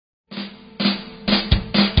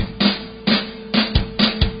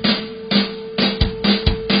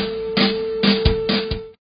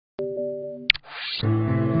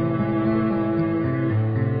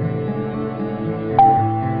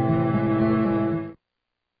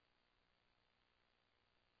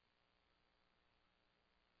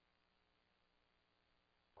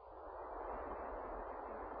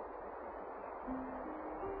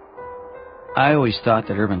I always thought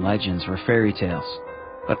that urban legends were fairy tales,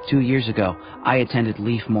 but 2 years ago I attended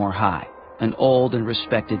Leafmore High, an old and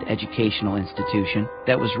respected educational institution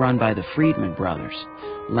that was run by the Friedman brothers,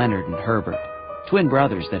 Leonard and Herbert, twin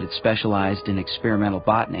brothers that had specialized in experimental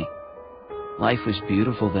botany. Life was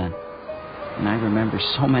beautiful then, and I remember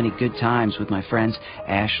so many good times with my friends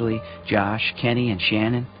Ashley, Josh, Kenny, and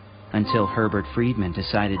Shannon, until Herbert Friedman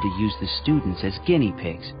decided to use the students as guinea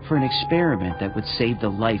pigs for an experiment that would save the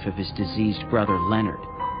life of his diseased brother Leonard.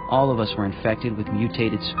 All of us were infected with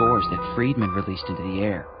mutated spores that Friedman released into the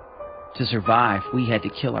air. To survive, we had to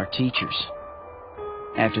kill our teachers.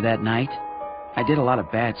 After that night, I did a lot of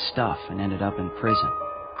bad stuff and ended up in prison.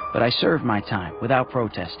 But I served my time without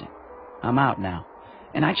protesting. I'm out now,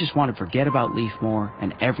 and I just want to forget about Leafmore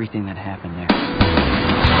and everything that happened there.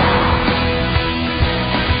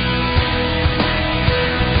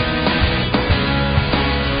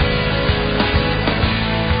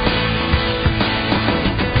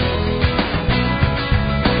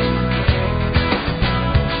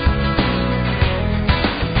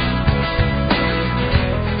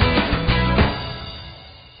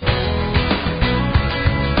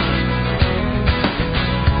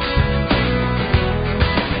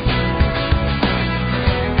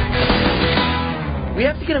 We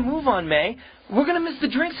have to get a move on, May. We're going to miss the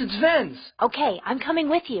drinks at Sven's. Okay, I'm coming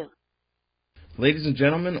with you. Ladies and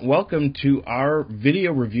gentlemen, welcome to our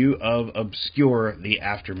video review of Obscure: The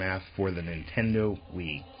Aftermath for the Nintendo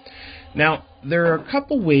Wii. Now, there are a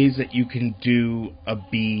couple ways that you can do a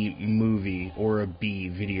B movie or a B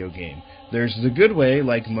video game. There's the good way,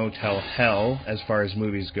 like Motel Hell, as far as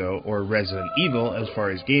movies go, or Resident Evil, as far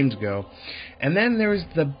as games go. And then there's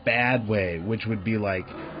the bad way, which would be like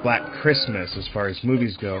Black Christmas, as far as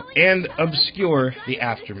movies go, and Obscure: The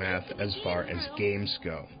Aftermath, as far as games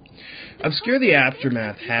go. Obscure: The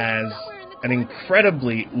Aftermath has an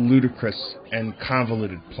incredibly ludicrous and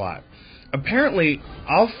convoluted plot. Apparently,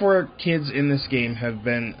 all four kids in this game have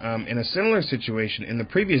been in a similar situation in the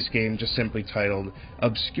previous game, just simply titled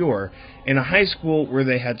Obscure, in a high school where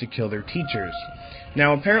they had to kill their teachers.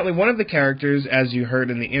 Now, apparently one of the characters, as you heard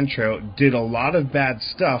in the intro, did a lot of bad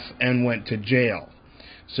stuff and went to jail.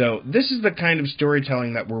 So this is the kind of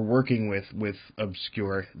storytelling that we're working with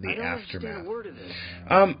Obscure: The Aftermath.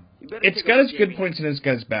 It's got its good points and it's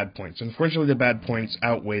got its bad points. Unfortunately, the bad points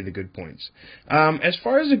outweigh the good points. As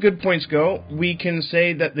far as the good points go, we can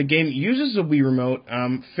say that the game uses the Wii Remote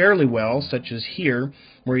fairly well, such as here,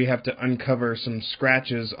 where you have to uncover some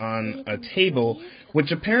scratches on a table,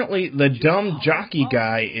 which apparently the dumb jockey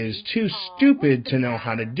guy is too stupid to know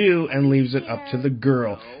how to do and leaves it up to the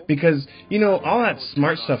girl. Because, you know, all that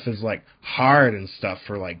smart stuff is, like, hard and stuff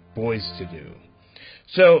for, like, boys to do.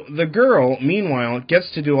 So the girl, meanwhile,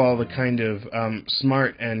 gets to do all the kind of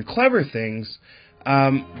smart and clever things,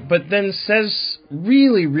 but then says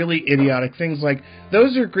really, really idiotic things like,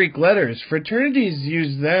 those are Greek letters. Fraternities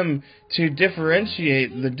use them to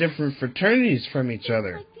differentiate the different fraternities from each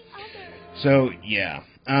other. So, yeah.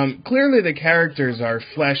 Clearly the characters are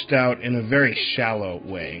fleshed out in a very shallow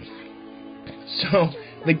way. So,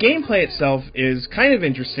 the gameplay itself is kind of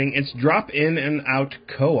interesting. It's drop-in and out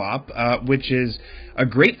co-op, which is a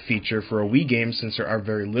great feature for a Wii game since there are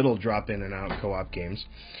very little drop-in and out co-op games.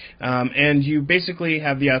 And you basically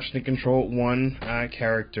have the option to control one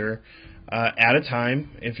character at a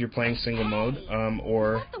time if you're playing single mode,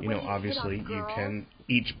 or, you know, obviously you can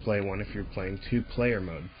each play one if you're playing two-player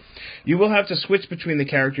mode. You will have to switch between the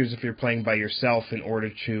characters if you're playing by yourself in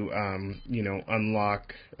order to, you know,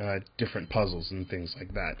 unlock different puzzles and things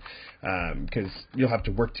like that, because you'll have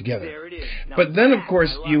to work together. But then, of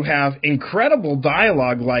course, you have incredible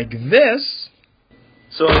dialogue like this.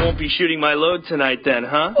 So I won't be shooting my load tonight then,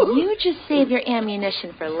 huh? You just save your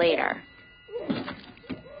ammunition for later.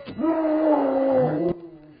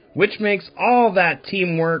 Which makes all that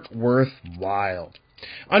teamwork worthwhile.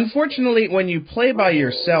 Unfortunately, when you play by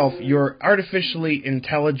yourself, your artificially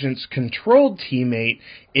intelligence-controlled teammate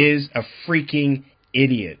is a freaking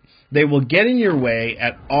idiot. They will get in your way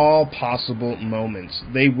at all possible moments.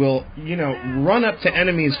 They will, you know, run up to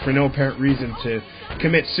enemies for no apparent reason to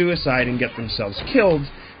commit suicide and get themselves killed,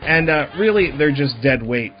 and really, they're just dead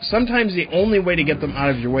weight. Sometimes the only way to get them out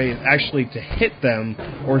of your way is actually to hit them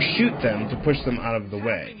or shoot them to push them out of the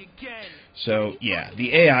way. So, yeah,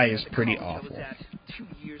 the AI is pretty awful.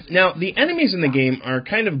 Now, the enemies in the game are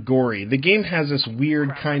kind of gory. The game has this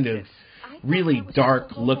weird kind of really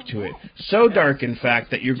dark look to it. So dark, in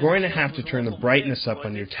fact, that you're going to have to turn the brightness up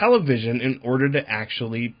on your television in order to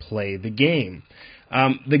actually play the game.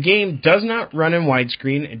 The game does not run in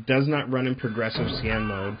widescreen, it does not run in progressive scan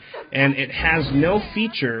mode, and it has no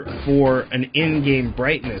feature for an in-game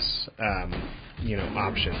brightness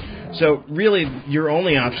option. So really, your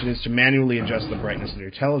only option is to manually adjust the brightness of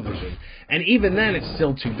your television, and even then, it's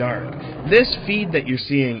still too dark. This feed that you're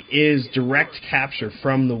seeing is direct capture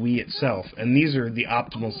from the Wii itself, and these are the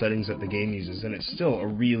optimal settings that the game uses, and it's still a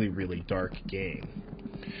really, really dark game.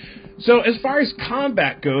 So as far as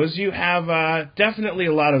combat goes, you have definitely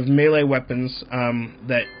a lot of melee weapons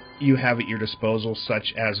that you have at your disposal,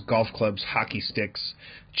 such as golf clubs, hockey sticks,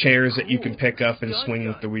 chairs that you can pick up and swing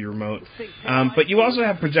with the Wii Remote. But you also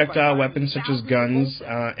have projectile weapons such as guns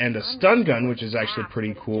and a stun gun, which is actually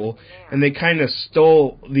pretty cool. And they kind of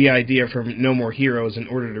stole the idea from No More Heroes. In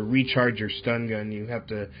order to recharge your stun gun, you have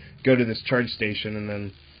to go to this charge station and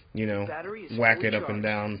then whack it up and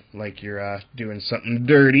down like you're doing something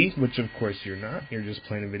dirty, which of course you're not. You're just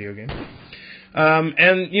playing a video game.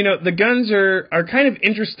 The guns are kind of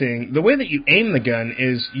interesting. The way that you aim the gun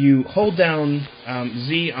is you hold down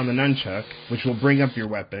Z on the nunchuck, which will bring up your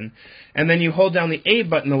weapon, and then you hold down the A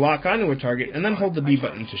button to lock onto a target, and then hold the B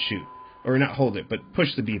button to shoot. Or not hold it, but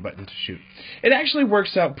push the B button to shoot. It actually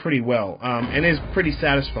works out pretty well, and is pretty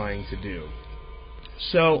satisfying to do.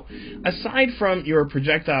 So, aside from your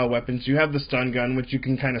projectile weapons, you have the stun gun, which you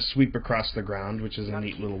can kind of sweep across the ground, which is a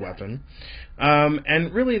neat little weapon.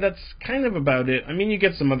 And really, that's kind of about it. I mean, you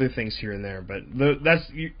get some other things here and there, but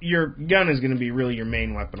your gun is going to be really your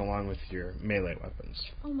main weapon along with your melee weapons.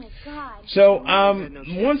 Oh my god. So,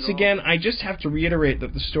 once again, I just have to reiterate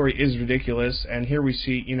that the story is ridiculous, and here we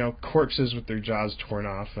see, corpses with their jaws torn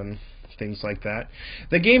off and things like that.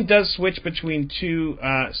 The game does switch between two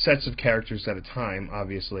sets of characters at a time,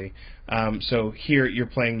 obviously. So here you're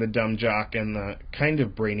playing the dumb jock and the kind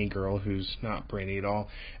of brainy girl who's not brainy at all.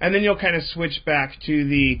 And then you'll kind of switch back to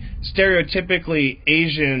the stereotypically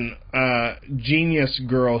Asian genius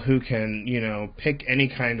girl who can, pick any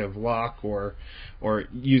kind of lock or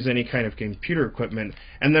use any kind of computer equipment.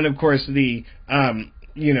 And then, of course, the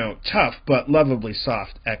tough but lovably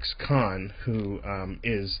soft ex-con, who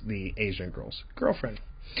is the Asian girl's girlfriend.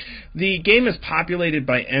 The game is populated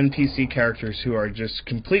by NPC characters who are just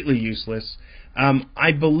completely useless.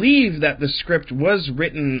 I believe that the script was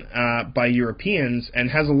written by Europeans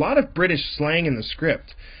and has a lot of British slang in the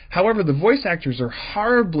script. However, the voice actors are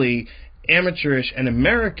horribly amateurish and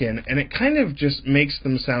American, and it kind of just makes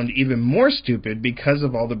them sound even more stupid because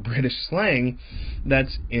of all the British slang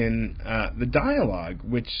that's in the dialogue,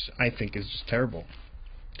 which I think is just terrible.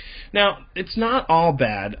 Now, it's not all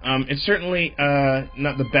bad. It's certainly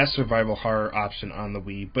not the best survival horror option on the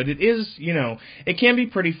Wii, but it is, it can be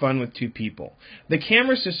pretty fun with two people. The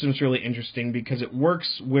camera system is really interesting because it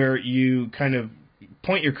works where you kind of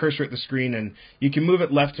point your cursor at the screen and you can move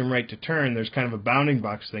it left and right to turn. There's kind of a bounding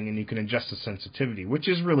box thing and you can adjust the sensitivity, which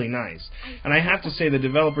is really nice. And I have to say the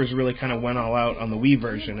developers really kind of went all out on the Wii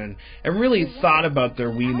version and really thought about their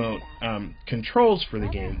Wiimote controls for the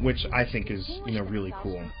game, which I think is, really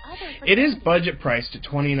cool. It is budget priced at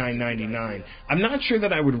 $29.99. I'm not sure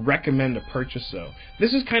that I would recommend a purchase though.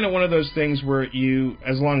 This is kind of one of those things where you,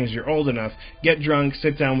 as long as you're old enough, get drunk,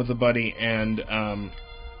 sit down with a buddy, and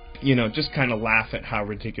just kind of laugh at how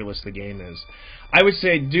ridiculous the game is. I would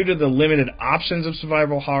say due to the limited options of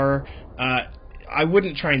survival horror, I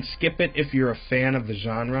wouldn't try and skip it if you're a fan of the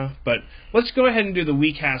genre, but let's go ahead and do the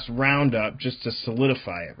Wiicast roundup just to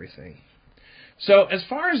solidify everything. So as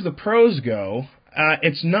far as the pros go,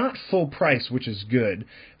 it's not full price, which is good.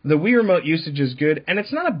 The Wii Remote usage is good, and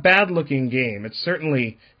it's not a bad-looking game. It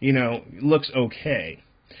certainly, looks okay.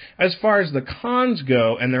 As far as the cons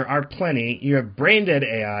go, and there are plenty, you have brain-dead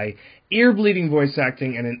AI, ear-bleeding voice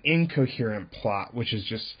acting, and an incoherent plot, which is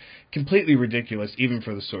just completely ridiculous, even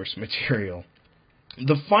for the source material.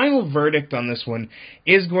 The final verdict on this one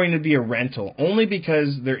is going to be a rental, only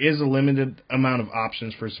because there is a limited amount of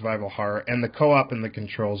options for survival horror, and the co-op and the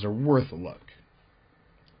controls are worth a look.